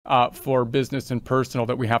for business and personal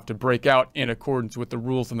that we have to break out in accordance with the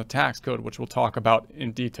rules in the tax code, which we'll talk about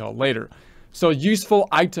in detail later. So useful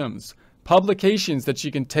items, publications that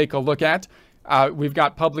you can take a look at. We've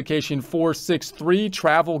got publication 463,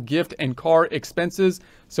 travel, gift, and car expenses.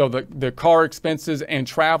 So the car expenses and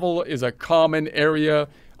travel is a common area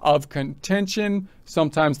of contention.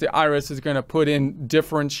 Sometimes the IRS is going to put in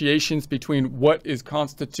differentiations between what is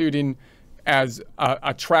constituting as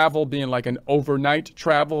a travel, being like an overnight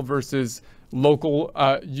travel versus local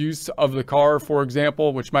use of the car, for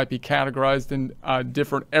example, which might be categorized in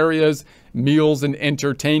different areas. Meals and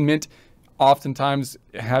entertainment oftentimes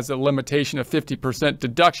has a limitation of 50%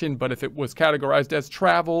 deduction, but if it was categorized as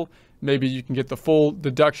travel, maybe you can get the full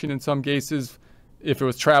deduction in some cases if it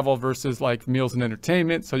was travel versus like meals and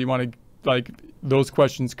entertainment. So you want to, like, those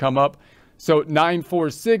questions come up. So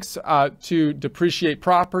 946, to depreciate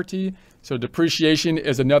property. So depreciation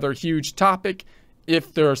is another huge topic.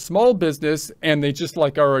 If they're a small business and they just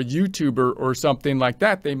like are a YouTuber or something like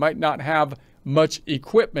that, they might not have much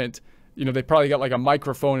equipment. You know, they probably got like a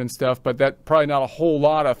microphone and stuff, but that probably not a whole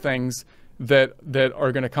lot of things that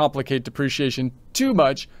are going to complicate depreciation too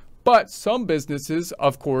much. But some businesses,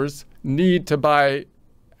 of course, need to buy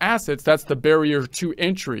assets. That's the barrier to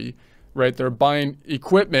entry, right? They're buying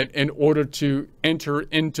equipment in order to enter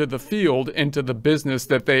into the field, into the business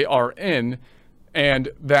that they are in. And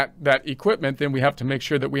that equipment, then we have to make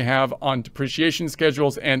sure that we have on depreciation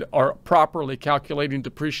schedules and are properly calculating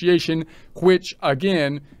depreciation, which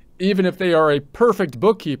again, even if they are a perfect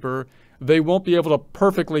bookkeeper, they won't be able to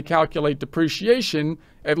perfectly calculate depreciation,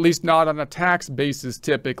 at least not on a tax basis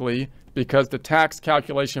typically, because the tax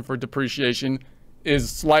calculation for depreciation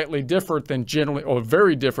is slightly different than generally, or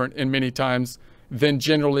very different in many times, than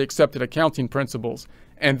generally accepted accounting principles.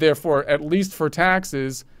 And therefore, at least for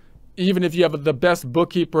taxes, even if you have the best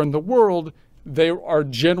bookkeeper in the world, they are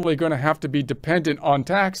generally going to have to be dependent on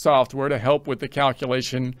tax software to help with the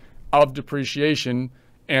calculation of depreciation.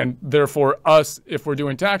 And therefore, us, if we're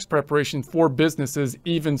doing tax preparation for businesses,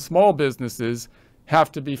 even small businesses, have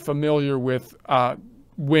to be familiar with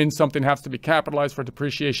when something has to be capitalized for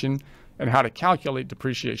depreciation and how to calculate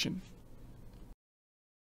depreciation.